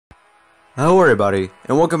Hello everybody,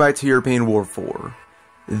 and welcome back to European War 4.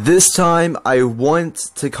 This time, I want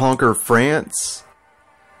to conquer France,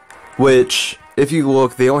 which, if you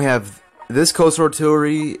look, they only have this coastal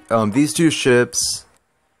artillery, these two ships,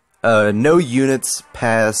 no units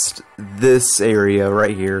past this area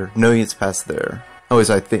right here, no units past there, at least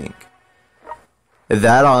I think.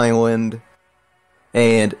 That island,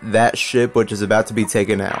 and that ship which is about to be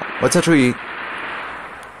taken out. Let's actually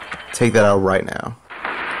take that out right now.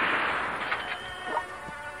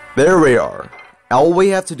 There we are. All we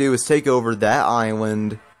have to do is take over that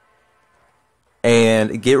island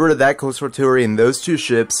and get rid of that coastal artillery and those two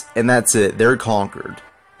ships, and that's it. They're conquered.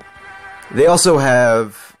 They also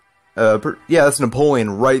have, yeah, that's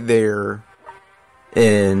Napoleon right there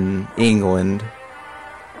in England.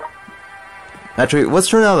 Actually, let's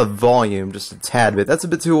turn down the volume just a tad bit. That's a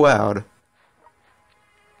bit too loud.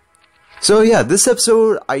 So yeah, this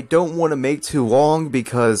episode I don't want to make too long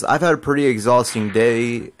because I've had a pretty exhausting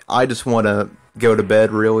day. I just want to go to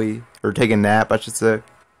bed really, or take a nap I should say.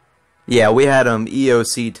 Yeah, we had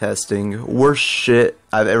EOC testing, worst shit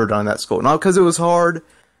I've ever done in that school. Not because it was hard,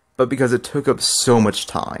 but because it took up so much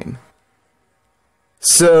time.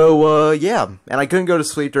 So yeah, and I couldn't go to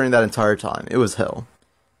sleep during that entire time. It was hell.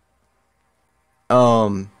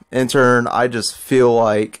 In turn, I just feel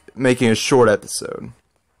like making a short episode.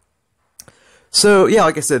 So, yeah,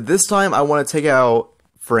 like I said, this time I want to take out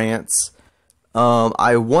France.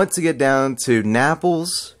 I want to get down to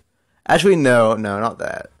Naples. Actually, no, not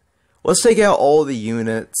that. Let's take out all the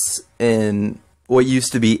units in what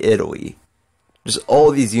used to be Italy. Just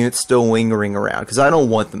all these units still lingering around, because I don't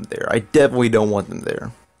want them there. I definitely don't want them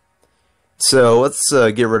there. So, let's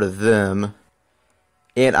get rid of them.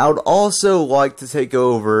 And I would also like to take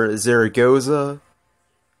over Zaragoza,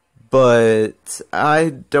 but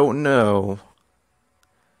I don't know.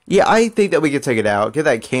 Yeah, I think that we could take it out. Get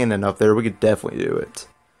that cannon up there. We could definitely do it.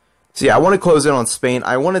 So yeah, I want to close in on Spain.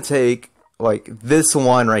 I want to take, like, this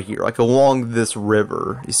line right here. Like, along this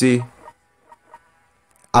river. You see?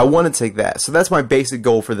 I want to take that. So that's my basic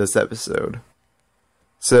goal for this episode.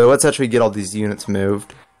 So let's actually get all these units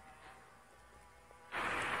moved.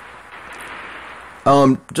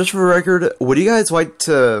 Just for the record, would you guys like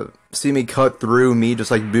to see me cut through me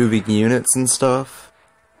just, like, moving units and stuff?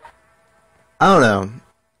 I don't know.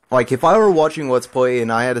 Like, if I were watching Let's Play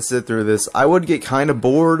and I had to sit through this, I would get kind of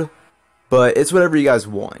bored, but it's whatever you guys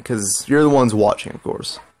want, because you're the ones watching, of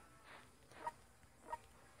course.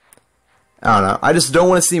 I don't know, I just don't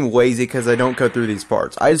want to seem lazy because I don't cut through these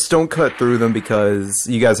parts. I just don't cut through them because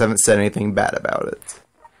you guys haven't said anything bad about it.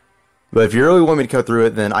 But if you really want me to cut through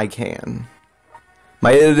it, then I can.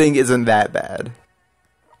 My editing isn't that bad.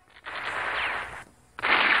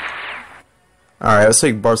 Alright, let's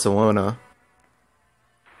take Barcelona.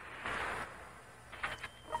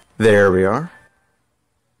 There we are.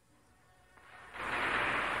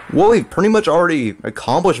 Well, we've pretty much already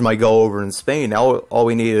accomplished my goal over in Spain. Now all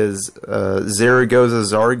we need is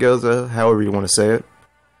Zaragoza, however you want to say it.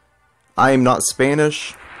 I am not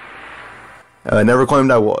Spanish. Never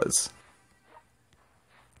claimed I was.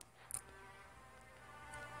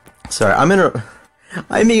 Sorry,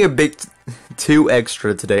 I'm being a bit too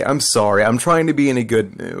extra today. I'm sorry. I'm trying to be in a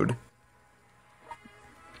good mood.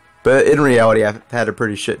 But in reality, I've had a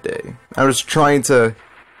pretty shit day. I was trying to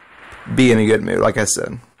be in a good mood, like I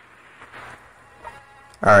said.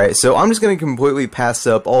 Alright, so I'm just going to completely pass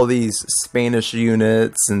up all these Spanish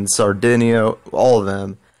units and Sardinia, all of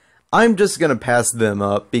them. I'm just going to pass them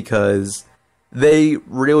up because they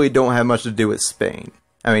really don't have much to do with Spain.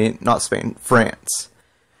 I mean, not Spain, France.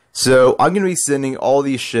 So I'm going to be sending all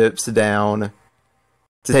these ships down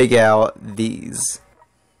to take out these.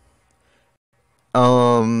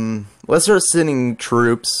 Let's start sending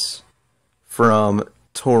troops from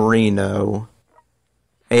Torino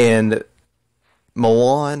and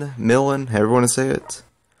Milan, however you want to say it.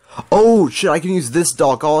 Oh, shit, I can use this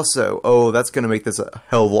dock also. Oh, that's going to make this a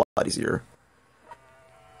hell of a lot easier.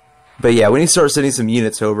 But yeah, we need to start sending some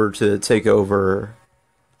units over to take over.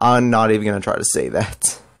 I'm not even going to try to say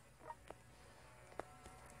that.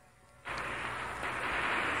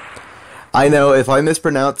 I know, if I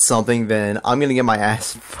mispronounce something, then I'm gonna get my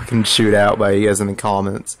ass fucking chewed out by you guys in the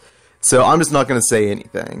comments. So I'm just not gonna say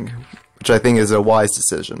anything, which I think is a wise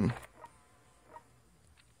decision.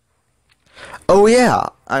 Oh yeah,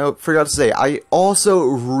 I forgot to say, I also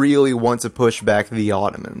really want to push back the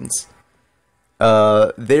Ottomans.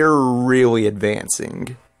 They're really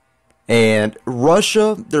advancing. And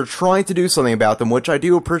Russia, they're trying to do something about them, which I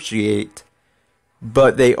do appreciate,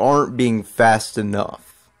 but they aren't being fast enough.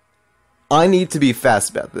 I need to be fast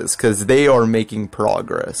about this, because they are making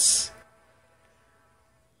progress.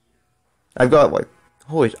 I've got like,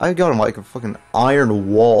 I got him like a fucking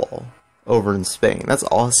iron wall over in Spain. That's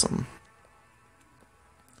awesome.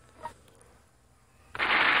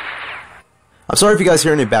 I'm sorry if you guys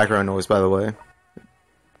hear any background noise, by the way.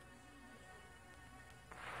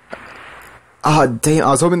 Ah, damn, I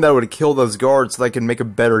was hoping that would kill those guards so I could make a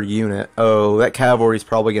better unit. Oh, that cavalry's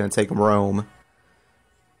probably going to take Rome.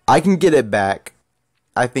 I can get it back.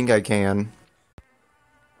 I think I can.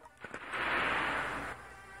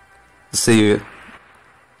 Let's see.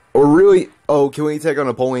 Or really... Oh, can we take on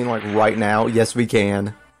Napoleon, like, right now? Yes, we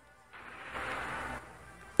can.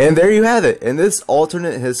 And there you have it. In this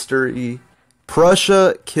alternate history,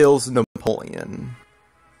 Prussia kills Napoleon.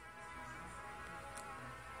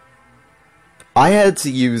 I had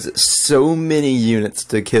to use so many units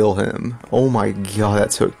to kill him. Oh my god,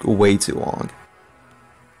 that took way too long.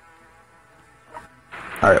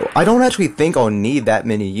 Alright, well, I don't actually think I'll need that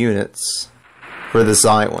many units for this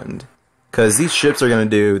island, because these ships are going to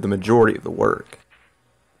do the majority of the work.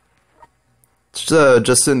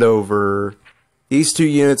 Just send over these 2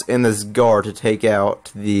 units and this guard to take out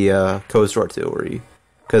the coast artillery,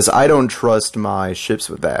 because I don't trust my ships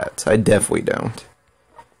with that. I definitely don't.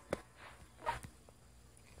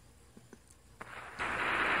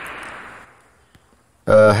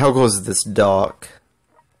 How close is this dock?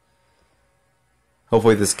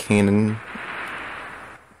 Hopefully this cannon...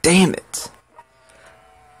 Damn it!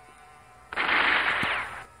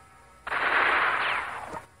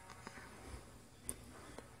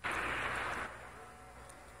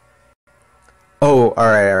 Oh,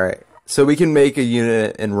 alright. So we can make a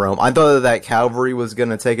unit in Rome. I thought that cavalry was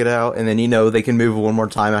gonna take it out, and then, you know, they can move one more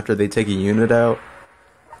time after they take a unit out.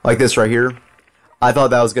 Like this right here. I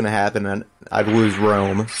thought that was gonna happen and I'd lose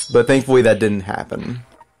Rome, but thankfully that didn't happen.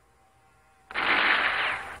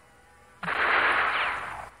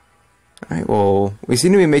 Alright, well, we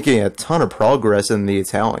seem to be making a ton of progress in the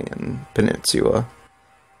Italian peninsula.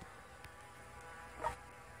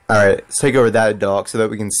 Alright, let's take over that dock so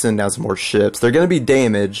that we can send down some more ships. They're gonna be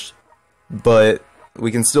damaged, but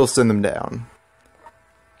we can still send them down.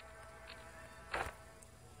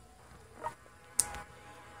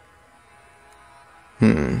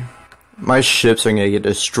 My ships are going to get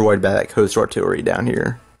destroyed by that coast artillery down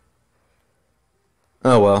here.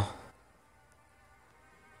 Oh well.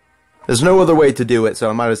 There's no other way to do it, so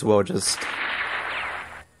I might as well just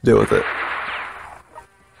deal with it.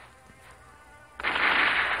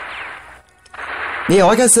 Yeah,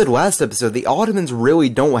 like I said last episode, the Ottomans really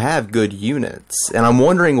don't have good units, and I'm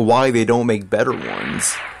wondering why they don't make better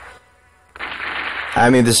ones. I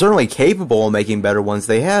mean, they're certainly capable of making better ones.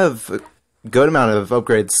 They have good amount of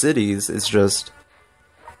upgraded cities. It's just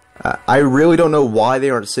I really don't know why they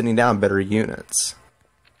aren't sitting down better units.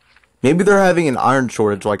 Maybe they're having an iron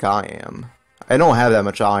shortage like I am. I don't have that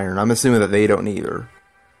much iron. I'm assuming that they don't either.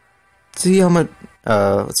 Let's see how much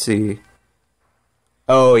let's see.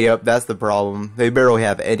 Oh, yep, that's the problem. They barely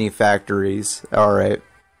have any factories. Alright.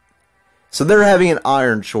 So they're having an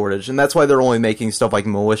iron shortage, and that's why they're only making stuff like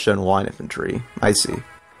militia and line infantry. I see.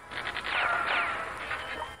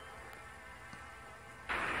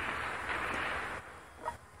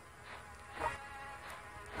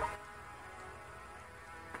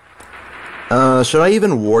 Should I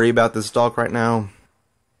even worry about this dock right now?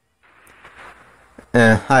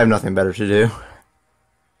 I have nothing better to do.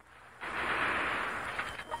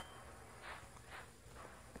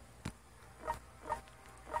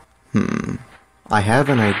 I have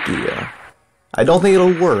an idea. I don't think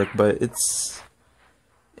it'll work, but it's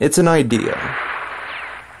an idea.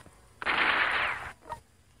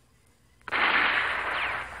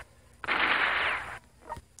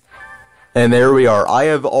 And there we are. I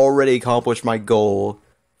have already accomplished my goal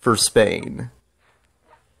for Spain.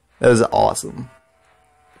 That is awesome.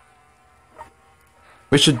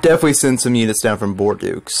 We should definitely send some units down from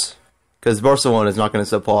Bordeaux, because Barcelona is not going to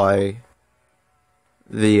supply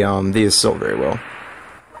the assault very well.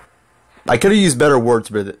 I could have used better words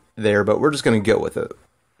there, but we're just going to go with it.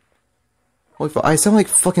 I sound like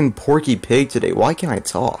fucking Porky Pig today. Why can't I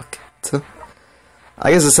talk?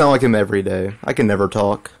 I guess I sound like him every day. I can never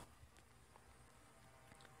talk.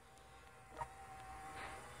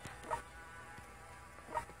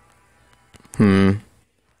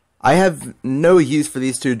 I have no use for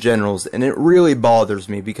these 2 generals, and it really bothers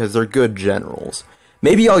me because they're good generals.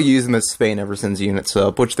 Maybe I'll use them if Spain ever sends units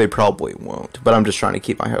up, which they probably won't, but I'm just trying to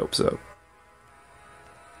keep my hopes up.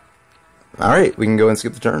 Alright, we can go and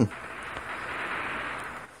skip the turn.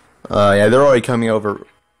 Yeah, they're already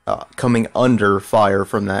coming under fire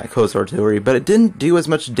from that coast artillery, but it didn't do as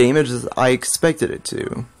much damage as I expected it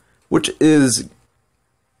to, which is...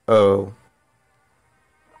 Oh.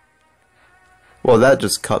 Well, that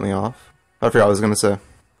just cut me off. I forgot what I was going to say.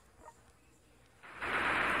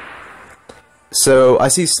 So, I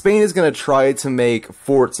see Spain is going to try to make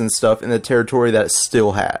forts and stuff in the territory that it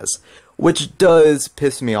still has. Which does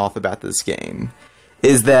piss me off about this game.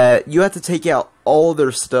 Is that you have to take out all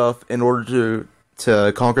their stuff in order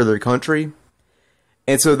to conquer their country.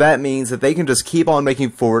 And so that means that they can just keep on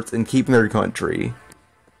making forts and keeping their country.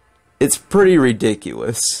 It's pretty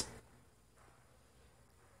ridiculous.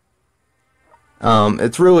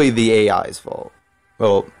 It's really the AI's fault.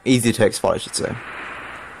 Well, Easy Tech's fault, I should say.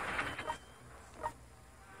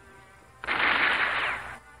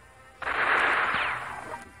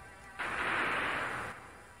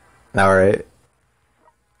 Alright.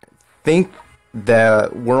 Think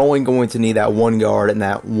that we're only going to need that one guard and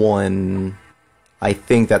that one... I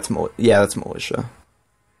think that's... yeah, that's militia.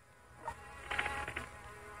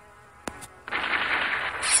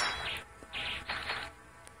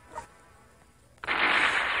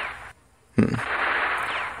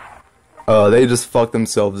 Oh, they just fucked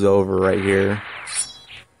themselves over right here.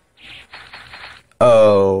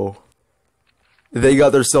 Oh. They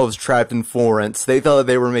got themselves trapped in Florence. They thought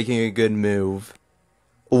they were making a good move.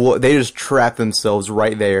 Well, they just trapped themselves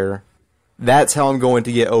right there. That's how I'm going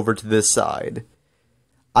to get over to this side.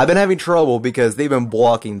 I've been having trouble because they've been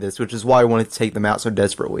blocking this, which is why I wanted to take them out so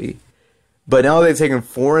desperately. But now that they've taken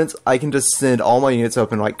Florence, I can just send all my units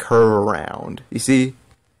up and like curve around. You see?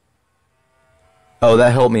 Oh,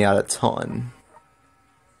 that helped me out a ton.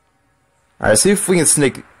 Alright, see if we can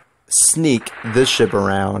sneak this ship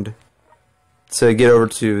around to get over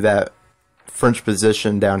to that French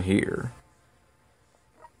position down here.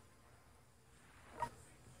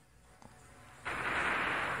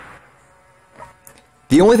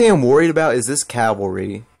 The only thing I'm worried about is this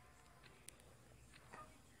cavalry.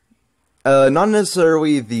 Not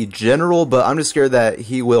necessarily the general, but I'm just scared that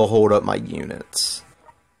he will hold up my units.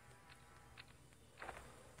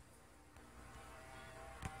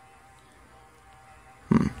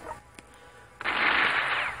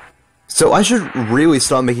 So I should really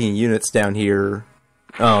stop making units down here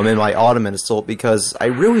in my Ottoman assault because I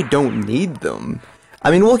really don't need them.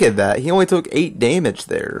 I mean, look at that. He only took 8 damage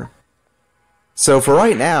there. So for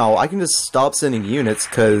right now, I can just stop sending units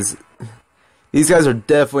because these guys are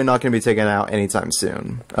definitely not going to be taken out anytime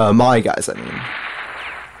soon. My guys, I mean.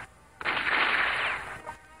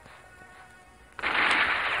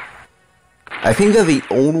 I think that the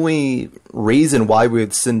only reason why we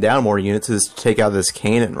would send down more units is to take out this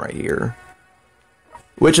cannon right here.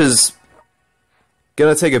 Which is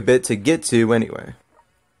gonna take a bit to get to anyway.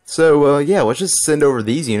 So, yeah, let's just send over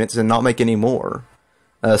these units and not make any more.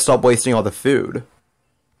 Stop wasting all the food.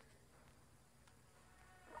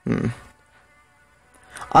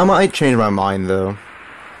 I might change my mind, though.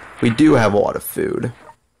 We do have a lot of food.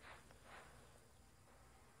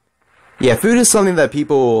 Yeah, food is something that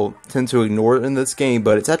people tend to ignore in this game,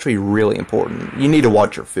 but it's actually really important. You need to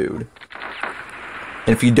watch your food.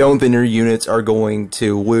 And if you don't, then your units are going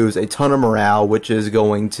to lose a ton of morale, which is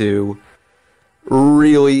going to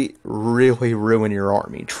really, really ruin your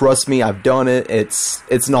army. Trust me, I've done it.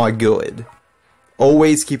 It's not good.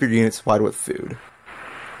 Always keep your units supplied with food.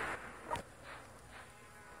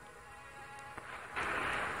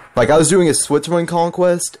 Like, I was doing a Switzerland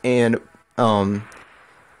conquest, and,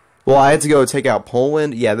 well, I had to go take out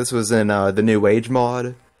Poland. Yeah, this was in the New Age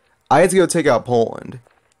mod. I had to go take out Poland.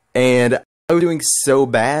 And I was doing so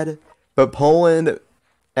bad, but Poland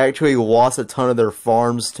actually lost a ton of their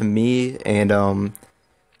farms to me and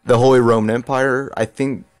the Holy Roman Empire. I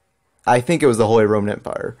think it was the Holy Roman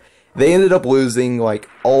Empire. They ended up losing like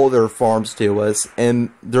all their farms to us,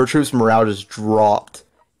 and their troops' morale just dropped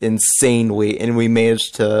insanely, and we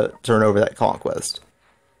managed to turn over that conquest.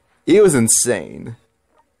 It was insane.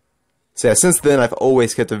 So yeah, since then I've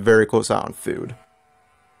always kept a very close eye on food.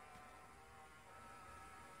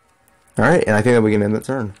 Alright, and I think that we can end the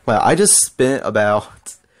turn. Wow, I just spent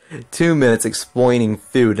about 2 minutes explaining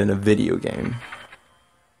food in a video game.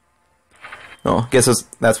 Oh, I guess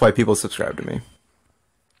that's why people subscribe to me.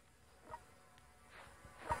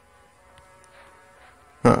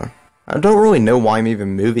 Huh. I don't really know why I'm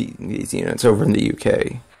even moving these units over in the UK.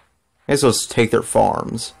 I guess I'll just take their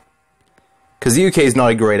farms. Because the UK is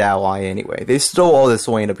not a great ally anyway. They stole all this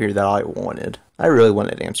land up here that I wanted. I really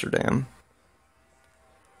wanted Amsterdam.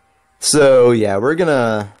 So, yeah, we're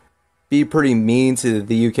gonna be pretty mean to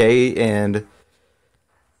the UK, and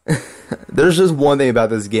there's just one thing about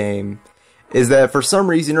this game, is that for some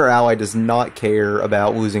reason our ally does not care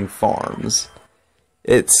about losing farms.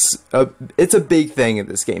 It's a big thing in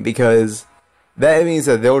this game, because that means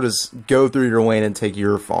that they'll just go through your land and take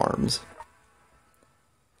your farms.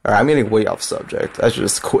 Alright, I'm getting way off subject. I should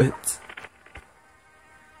just quit.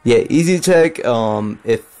 Yeah, Easy Tech,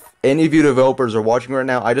 if any of you developers are watching right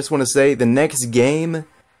now, I just want to say, the next game,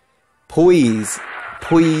 please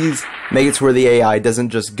make it to where the AI doesn't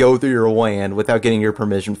just go through your land without getting your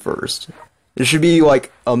permission first. There should be,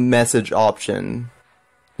 like, a message option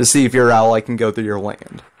to see if your ally can go through your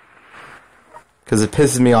land. Because it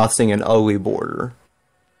pisses me off seeing an ugly border.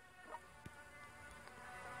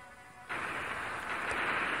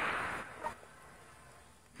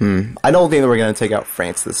 I don't think that we're going to take out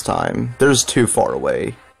France this time. They're just too far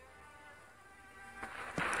away.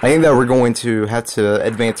 I think that we're going to have to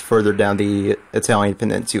advance further down the Italian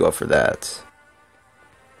peninsula for that.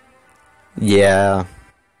 Yeah.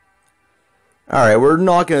 Alright, we're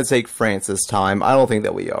not going to take France this time. I don't think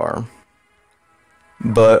that we are.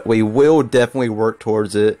 But we will definitely work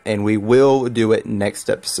towards it, and we will do it next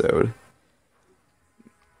episode.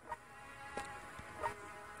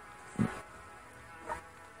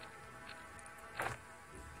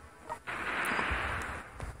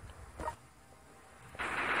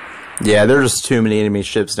 Yeah, there's just too many enemy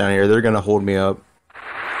ships down here. They're gonna hold me up.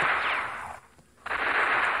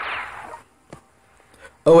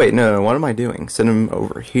 Oh wait, no, what am I doing? Send him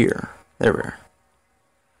over here. There we are.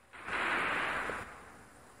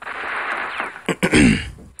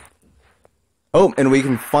 Oh, and we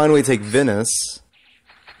can finally take Venice.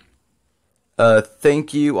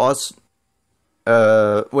 Thank you, wait,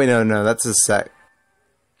 no, that's a sec.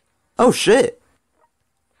 Oh, shit.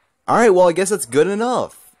 Alright, well, I guess that's good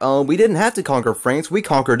enough. We didn't have to conquer France, we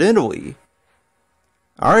conquered Italy.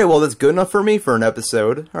 Alright, well, that's good enough for me for an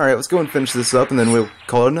episode. Alright, let's go and finish this up, and then we'll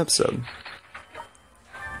call it an episode.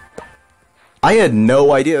 I had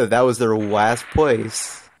no idea that was their last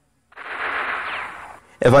place.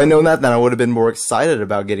 If I'd known that, then I would have been more excited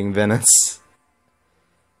about getting Venice.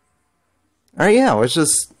 Alright, yeah, let's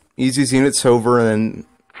just ease these units over and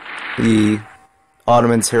the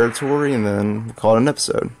Ottoman territory, and then call it an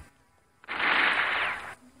episode.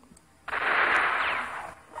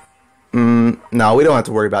 No, we don't have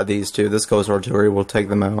to worry about these two. This coast artillery will take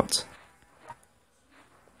them out.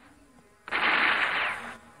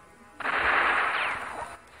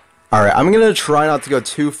 Alright, I'm gonna try not to go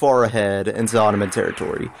too far ahead into Ottoman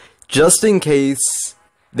territory. Just in case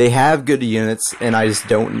they have good units and I just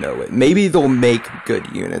don't know it. Maybe they'll make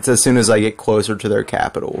good units as soon as I get closer to their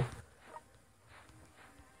capital.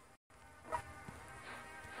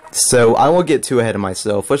 So I won't get too ahead of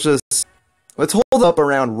myself. Let's hold up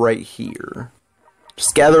around right here.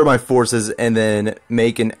 Just gather my forces and then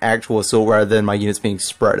make an actual assault rather than my units being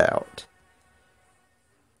spread out.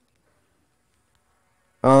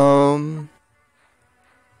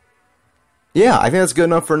 Yeah, I think that's good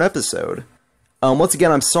enough for an episode. Once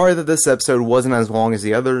again, I'm sorry that this episode wasn't as long as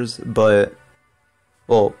the others, but,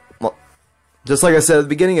 well, just like I said at the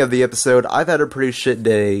beginning of the episode, I've had a pretty shit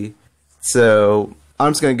day, so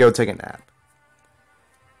I'm just gonna go take a nap.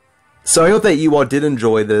 So I hope that you all did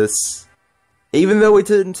enjoy this. Even though we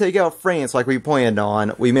didn't take out France like we planned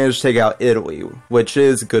on, we managed to take out Italy, which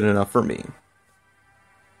is good enough for me.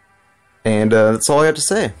 And that's all I have to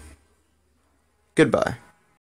say. Goodbye.